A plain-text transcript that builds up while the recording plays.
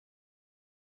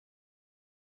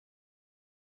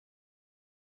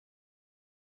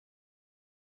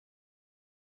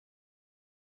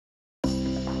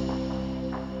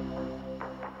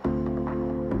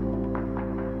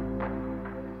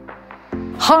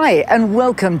Hi and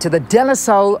welcome to the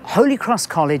Salle Holy Cross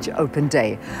College Open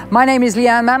Day. My name is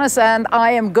Leanne Manus and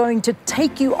I am going to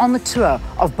take you on the tour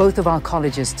of both of our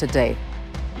colleges today.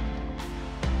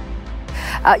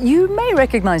 You may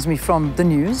recognize me from the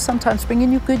news, sometimes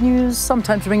bringing you good news,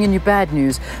 sometimes bringing you bad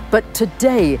news, but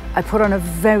today I put on a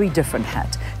very different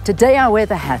hat. Today I wear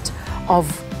the hat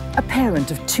of a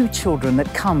parent of two children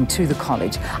that come to the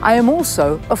college. I am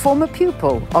also a former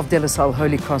pupil of Salle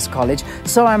Holy Cross College,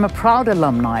 so I'm a proud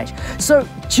alumni. So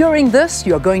during this,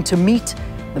 you're going to meet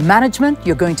the management,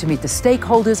 you're going to meet the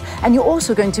stakeholders, and you're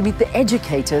also going to meet the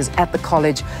educators at the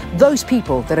college, those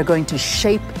people that are going to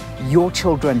shape your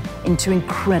children into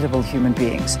incredible human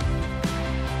beings.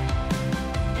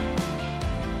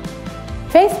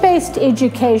 Faith-based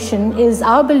education is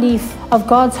our belief of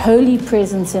God's holy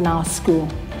presence in our school.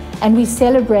 And we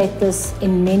celebrate this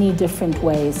in many different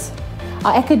ways.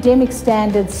 Our academic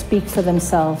standards speak for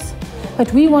themselves,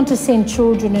 but we want to send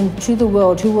children into the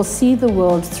world who will see the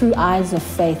world through eyes of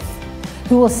faith,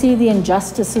 who will see the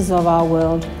injustices of our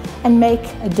world and make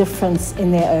a difference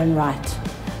in their own right.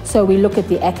 So we look at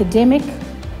the academic,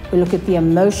 we look at the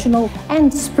emotional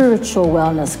and spiritual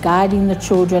wellness, guiding the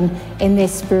children in their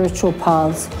spiritual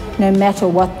paths, no matter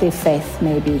what their faith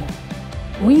may be.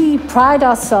 We pride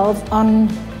ourselves on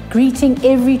greeting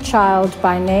every child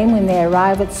by name when they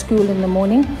arrive at school in the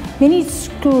morning. Many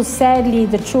schools, sadly,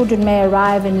 the children may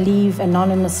arrive and leave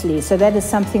anonymously, so that is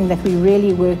something that we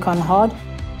really work on hard.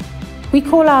 We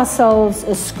call ourselves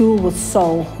a school with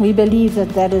soul. We believe that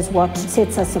that is what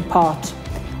sets us apart.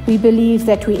 We believe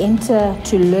that we enter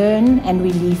to learn and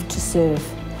we leave to serve.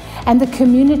 And the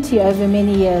community over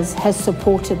many years has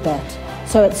supported that.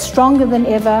 So it's stronger than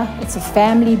ever, it's a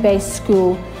family-based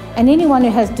school, and anyone who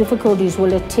has difficulties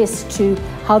will attest to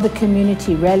how the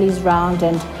community rallies round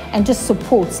and just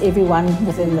supports everyone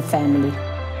within the family.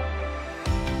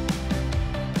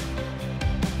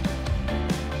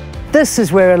 This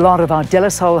is where a lot of our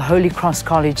Salle Holy Cross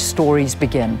College stories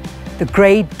begin, the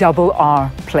Grade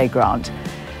RR Playground.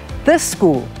 This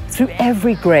school, through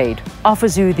every grade,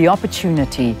 offers you the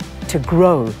opportunity to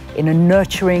grow in a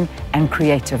nurturing and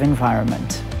creative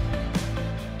environment.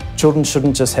 Children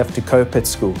shouldn't just have to cope at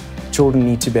school. Children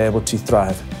need to be able to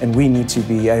thrive, and we need to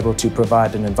be able to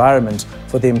provide an environment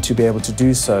for them to be able to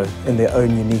do so in their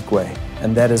own unique way,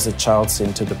 and that is a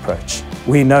child-centered approach.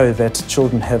 We know that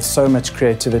children have so much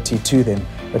creativity to them,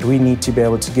 but we need to be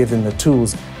able to give them the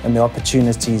tools and the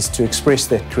opportunities to express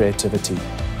that creativity.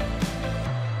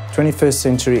 21st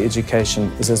century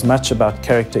education is as much about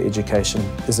character education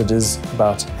as it is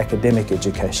about academic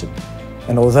education.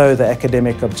 And although the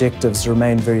academic objectives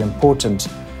remain very important,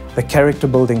 the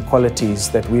character-building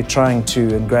qualities that we're trying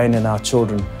to ingrain in our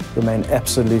children remain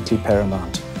absolutely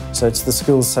paramount. So it's the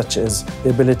skills such as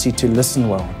the ability to listen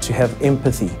well, to have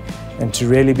empathy, and to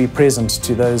really be present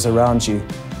to those around you.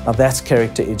 Now that's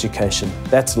character education,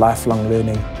 that's lifelong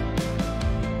learning.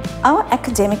 Our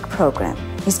academic program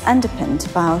is underpinned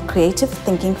by our creative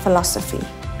thinking philosophy,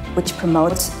 which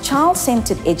promotes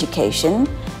child-centered education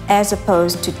as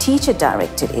opposed to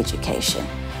teacher-directed education.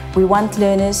 We want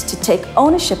learners to take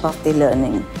ownership of their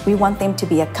learning. We want them to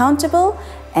be accountable,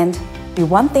 and we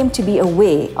want them to be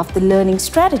aware of the learning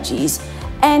strategies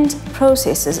and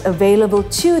processes available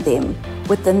to them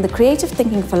within the creative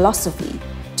thinking philosophy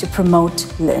to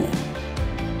promote learning.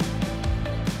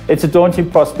 It's a daunting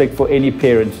prospect for any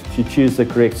parent to choose the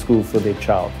correct school for their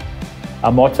child.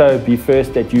 Our motto, "Be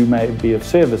first that you may be of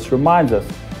service," reminds us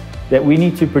that we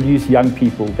need to produce young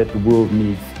people that the world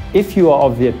needs. If you are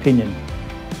of the opinion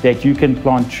that you can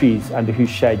plant trees under whose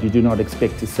shade you do not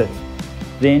expect to sit,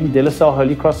 then Salle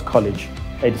Holy Cross College,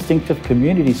 a distinctive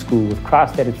community school with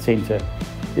Christ at its center,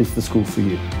 is the school for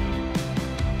you.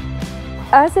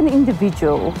 As an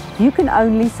individual, you can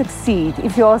only succeed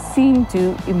if you are seen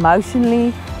to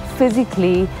emotionally,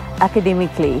 physically,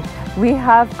 academically. We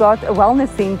have got a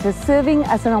wellness center serving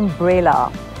as an umbrella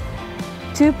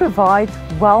to provide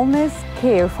wellness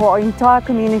care for our entire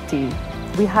community.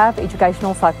 We have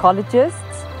educational psychologists,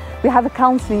 we have a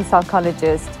counseling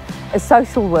psychologist, a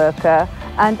social worker,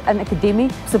 and an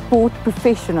academic support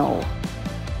professional.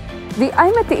 The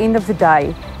aim at the end of the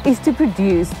day is to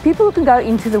produce people who can go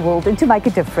into the world and to make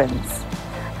a difference.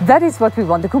 That is what we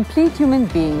want, a complete human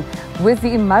being with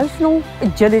the emotional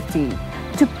agility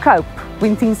to cope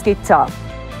when things get tough.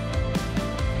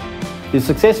 The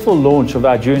successful launch of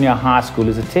our junior high school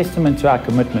is a testament to our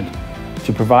commitment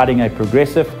to providing a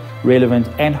progressive, relevant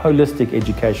and holistic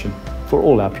education for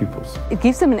all our pupils. It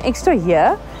gives them an extra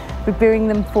year preparing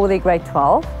them for their grade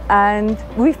 12, and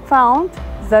we found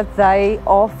that they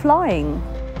are flying.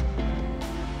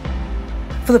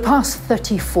 For the past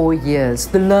 34 years,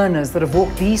 the learners that have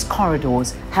walked these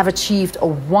corridors have achieved a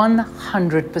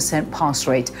 100% pass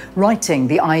rate, writing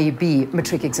the IEB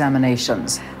Matric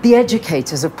examinations. The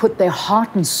educators have put their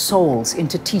heart and souls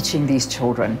into teaching these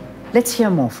children. Let's hear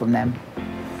more from them.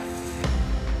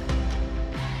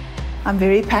 I'm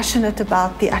very passionate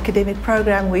about the academic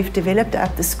program we've developed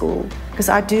at the school, because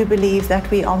I do believe that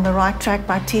we're on the right track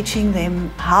by teaching them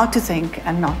how to think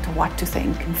and not what to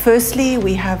think. And firstly,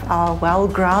 we have our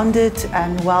well-grounded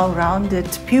and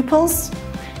well-rounded pupils,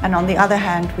 and on the other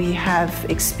hand, we have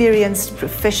experienced,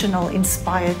 professional,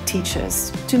 inspired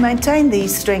teachers. To maintain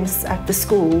these strengths at the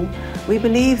school, we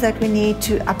believe that we need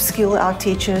to upskill our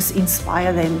teachers,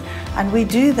 inspire them, and we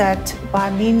do that by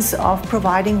means of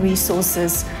providing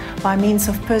resources, by means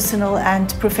of personal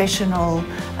and professional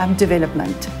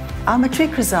development. Our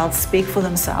matric results speak for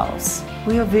themselves.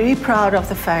 We are very proud of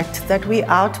the fact that we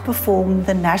outperform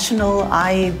the national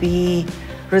IEB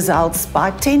results by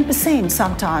 10%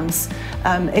 sometimes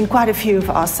in quite a few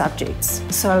of our subjects.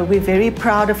 So we're very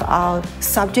proud of our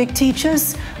subject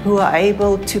teachers who are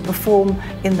able to perform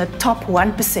in the top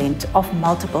 1% of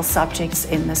multiple subjects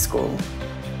in the school.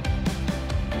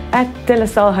 At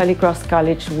Salle Holy Cross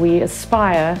College, we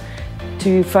aspire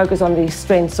to focus on the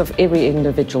strengths of every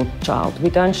individual child.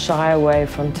 We don't shy away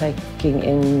from taking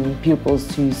in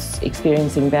pupils who's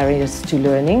experiencing barriers to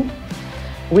learning.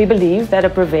 We believe that a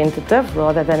preventative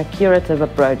rather than a curative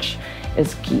approach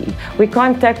is key. We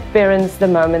contact parents the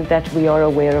moment that we are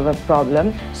aware of a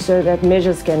problem so that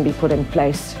measures can be put in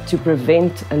place to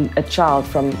prevent a child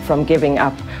from giving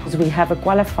up. We have a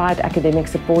qualified academic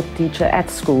support teacher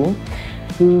at school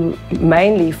who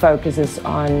mainly focuses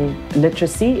on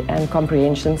literacy and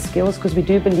comprehension skills, because we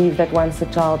do believe that once the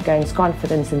child gains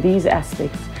confidence in these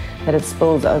aspects, that it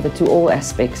spills over to all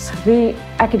aspects. The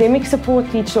academic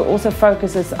support teacher also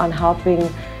focuses on helping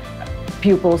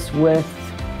pupils with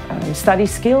study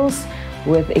skills,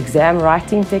 with exam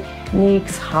writing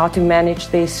techniques, how to manage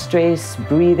their stress,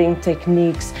 breathing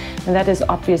techniques, and that is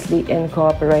obviously in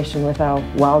cooperation with our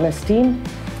wellness team.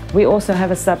 We also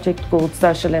have a subject called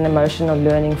Social and Emotional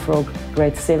Learning for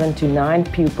grades 7 to 9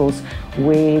 pupils,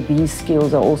 where these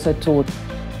skills are also taught.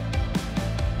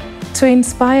 To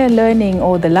inspire learning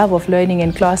or the love of learning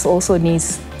in class also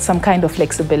needs some kind of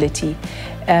flexibility.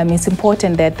 It's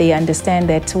important that they understand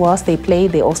that whilst they play,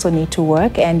 they also need to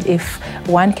work, and if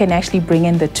one can actually bring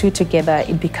in the two together,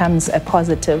 it becomes a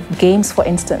positive. Games, for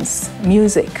instance,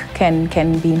 music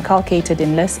can be inculcated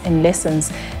in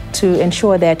lessons to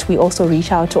ensure that we also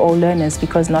reach out to all learners,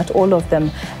 because not all of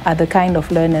them are the kind of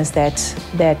learners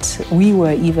that we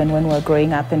were even when we were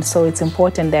growing up. And so it's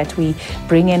important that we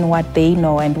bring in what they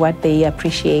know and what they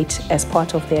appreciate as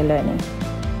part of their learning.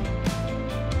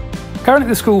 Currently at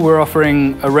the school we're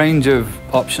offering a range of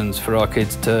options for our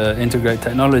kids to integrate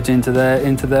technology into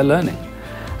their learning.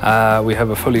 We have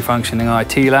a fully functioning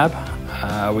IT lab,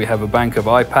 we have a bank of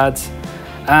iPads,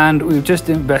 and we've just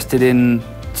invested in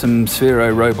some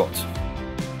Sphero robots.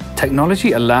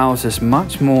 Technology allows us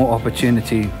much more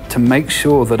opportunity to make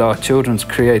sure that our children's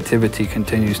creativity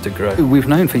continues to grow. We've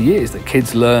known for years that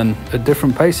kids learn at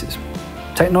different paces.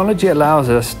 Technology allows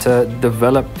us to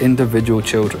develop individual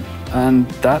children, and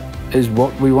that is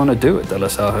what we want to do at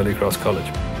Salle Holy Cross College.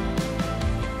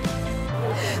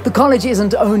 The college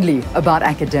isn't only about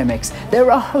academics. There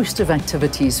are a host of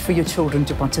activities for your children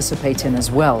to participate in as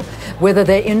well. Whether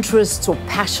their interests or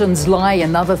passions lie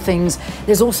in other things,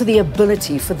 there's also the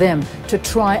ability for them to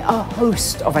try a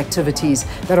host of activities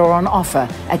that are on offer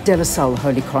at Salle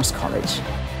Holy Cross College.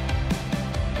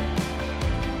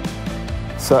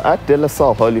 So at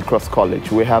Salle Holy Cross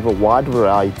College, we have a wide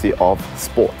variety of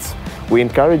sports. We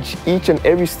encourage each and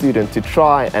every student to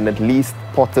try and at least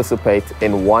participate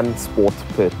in one sport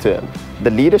per term.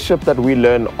 The leadership that we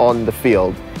learn on the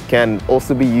field can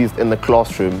also be used in the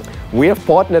classroom. We have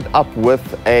partnered up with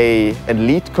an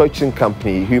elite coaching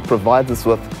company who provides us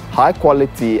with high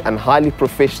quality and highly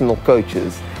professional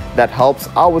coaches that helps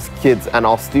our kids and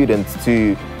our students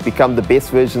to become the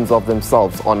best versions of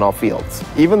themselves on our fields.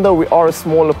 Even though we are a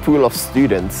smaller pool of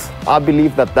students, I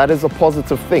believe that that is a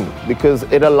positive thing, because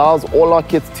it allows all our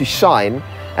kids to shine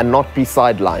and not be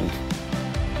sidelined.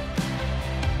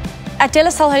 At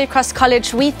Salle Holy Cross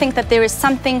College, we think that there is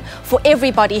something for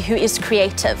everybody who is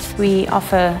creative. We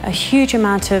offer a huge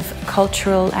amount of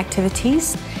cultural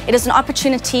activities. It is an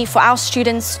opportunity for our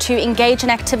students to engage in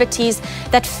activities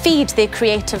that feed their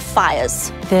creative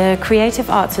fires. The creative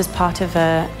arts is part of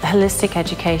a holistic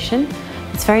education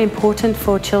It's very important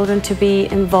for children to be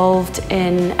involved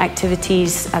in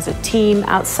activities as a team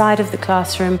outside of the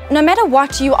classroom. No matter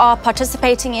what you are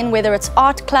participating in, whether it's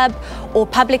art club or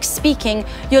public speaking,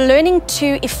 you're learning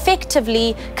to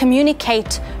effectively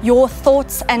communicate your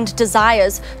thoughts and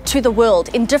desires to the world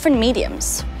in different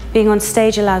mediums. Being on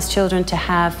stage allows children to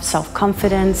have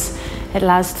self-confidence. It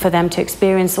allows for them to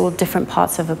experience all different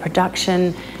parts of a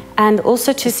production and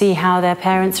also to see how their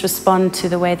parents respond to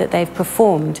the way that they've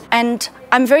performed. And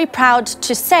I'm very proud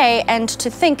to say and to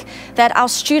think that our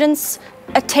students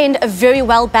attend a very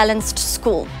well-balanced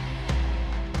school.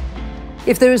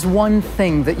 If there is one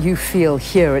thing that you feel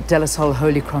here at Salle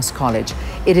Holy Cross College,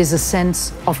 it is a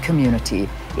sense of community.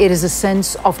 It is a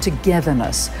sense of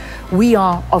togetherness. We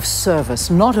are of service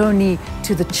not only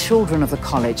to the children of the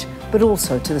college, but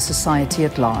also to the society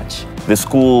at large. The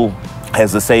school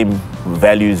has the same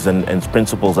values and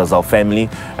principles as our family,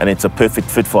 and it's a perfect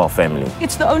fit for our family.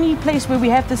 It's the only place where we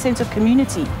have the sense of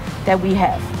community that we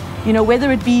have. You know,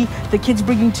 whether it be the kids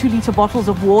bringing 2-litre bottles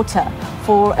of water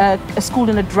for a school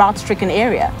in a drought-stricken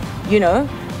area, you know,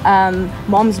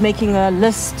 mom's making a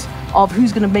list of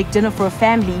who's going to make dinner for a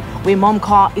family where mom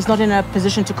is not in a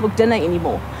position to cook dinner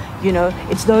anymore. You know,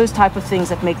 it's those type of things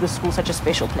that make the school such a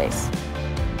special place.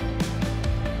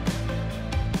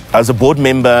 As a board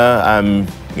member,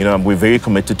 you know, we're very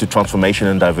committed to transformation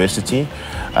and diversity.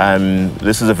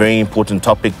 This is a very important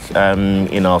topic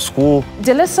in our school.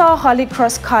 Salle Holy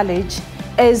Cross College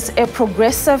is a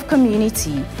progressive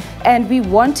community, and we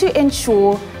want to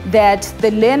ensure that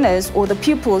the learners or the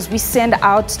pupils we send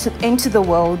out into the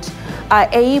world are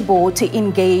able to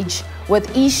engage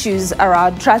with issues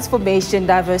around transformation,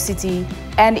 diversity,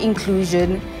 and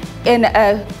inclusion in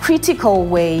a critical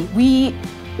way. We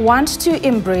want to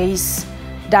embrace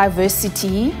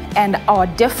diversity and our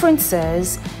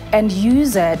differences and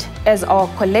use it as our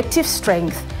collective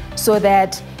strength so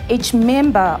that each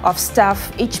member of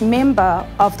staff, each member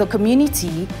of the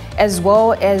community, as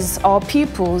well as our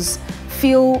pupils,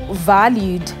 feel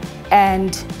valued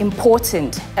and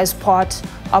important as part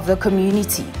of the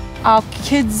community. Our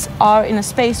kids are in a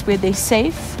space where they're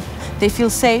safe, they feel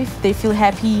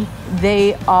happy,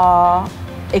 they are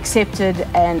accepted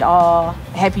and are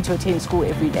happy to attend school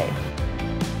every day.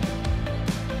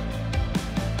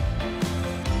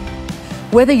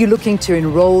 Whether you're looking to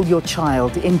enroll your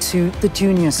child into the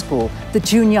junior school, the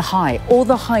junior high, or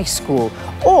the high school,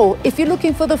 or if you're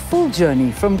looking for the full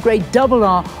journey from grade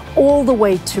RR all the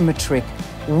way to Matric,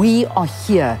 we are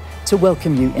here to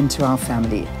welcome you into our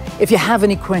family. If you have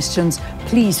any questions,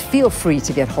 please feel free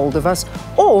to get hold of us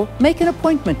or make an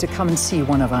appointment to come and see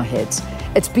one of our heads.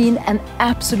 It's been an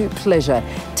absolute pleasure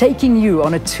taking you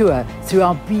on a tour through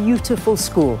our beautiful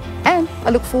school, and I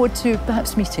look forward to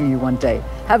perhaps meeting you one day.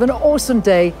 Have an awesome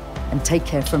day and take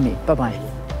care from me. Bye-bye.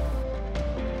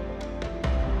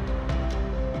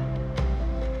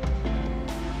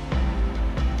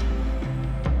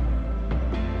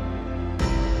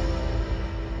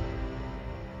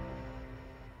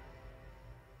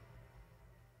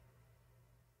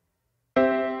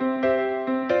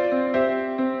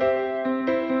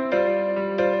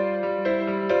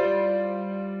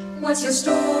 What's your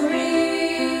story?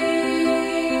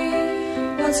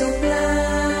 What's your plan?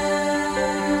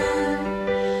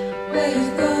 Where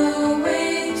you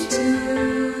going to?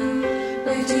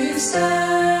 Where do you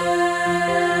stand?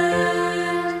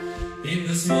 In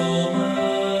this moment,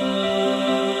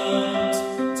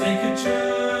 take a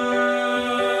chance.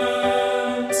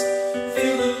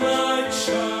 Feel the light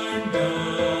shine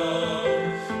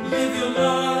down. Live your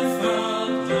life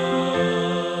out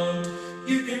loud.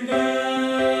 You can dance.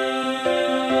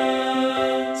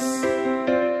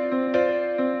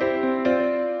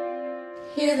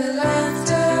 Hear the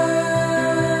laughter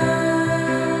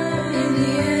in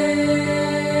the air.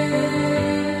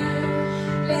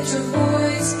 Let your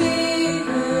voice be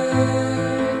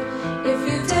heard if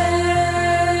you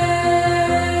dare.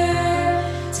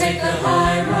 Take the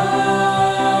high road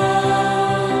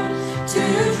to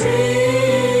your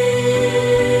dreams.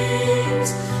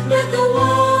 Let the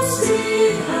world see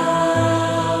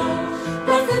how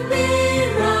life could be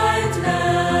right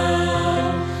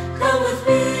now. Come with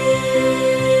me.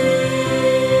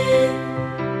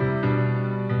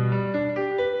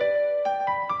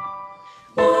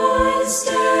 One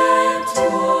step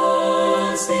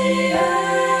towards the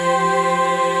edge.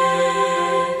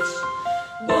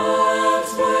 What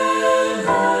will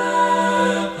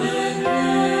happen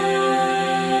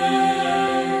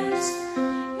next?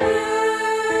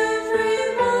 Every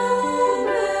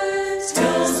moment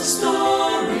tells the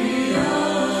story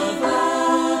of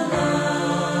our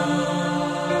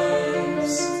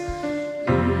lives.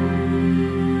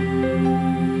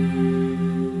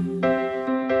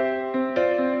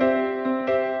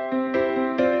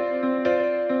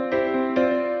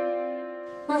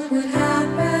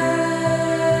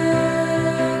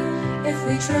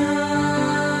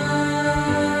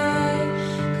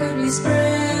 we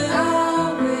spread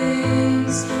our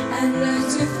wings and learn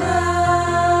to fly.